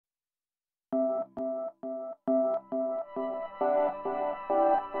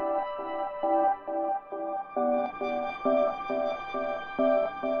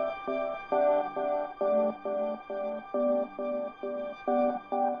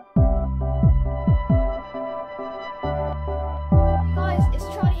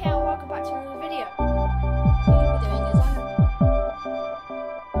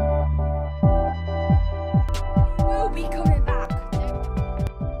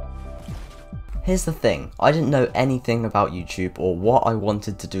Here's the thing, I didn't know anything about YouTube or what I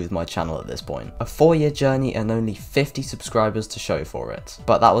wanted to do with my channel at this point. A 4-year journey and only 50 subscribers to show for it.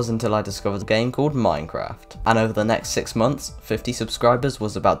 But that was until I discovered a game called Minecraft. And over the next 6 months, 50 subscribers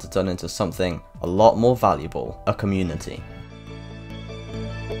was about to turn into something a lot more valuable, a community.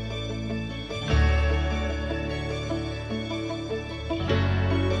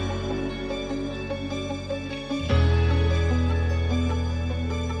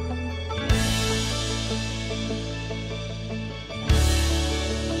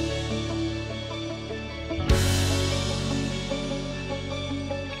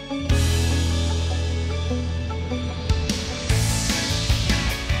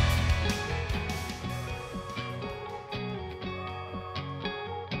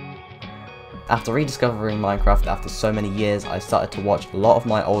 After rediscovering Minecraft after so many years, I started to watch a lot of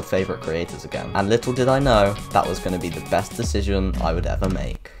my old favourite creators again, and little did I know that was going to be the best decision I would ever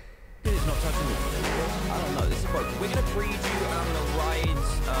make. It's not touching the I don't know, this is broken. We're going to breed you and I'm going to ride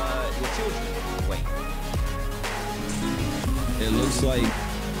your children. Wait. It looks like...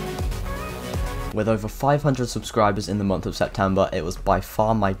 With over 500 subscribers in the month of September, it was by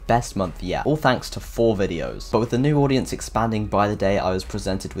far my best month yet, all thanks to 4 videos. But with the new audience expanding by the day, I was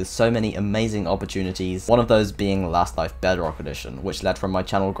presented with so many amazing opportunities, one of those being Last Life Bedrock Edition, which led from my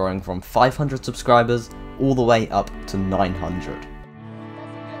channel growing from 500 subscribers all the way up to 900.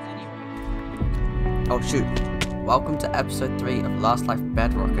 Oh shoot, welcome to episode 3 of Last Life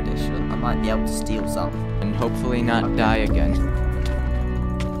Bedrock Edition. I might be able to steal some. And hopefully not die again.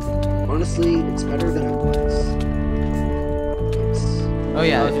 Honestly, it's better than it was. Oh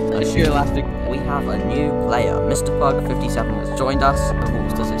yeah, a sheer elastic. We have a new player. Mr. Pug57 has joined us. What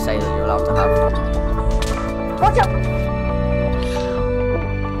rules does it say that you're allowed to have? Watch out!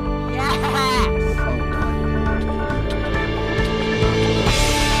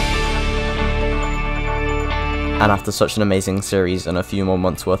 And after such an amazing series and a few more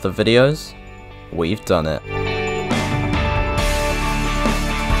months worth of videos, we've done it.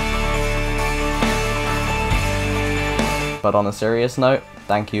 But on a serious note,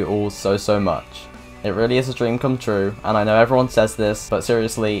 thank you all so much. It really is a dream come true, and I know everyone says this, but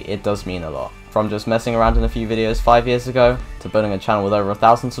seriously, it does mean a lot. From just messing around in a few videos 5 years ago, to building a channel with over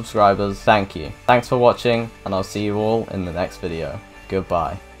 1,000 subscribers, thank you. Thanks for watching, and I'll see you all in the next video.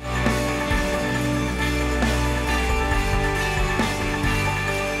 Goodbye.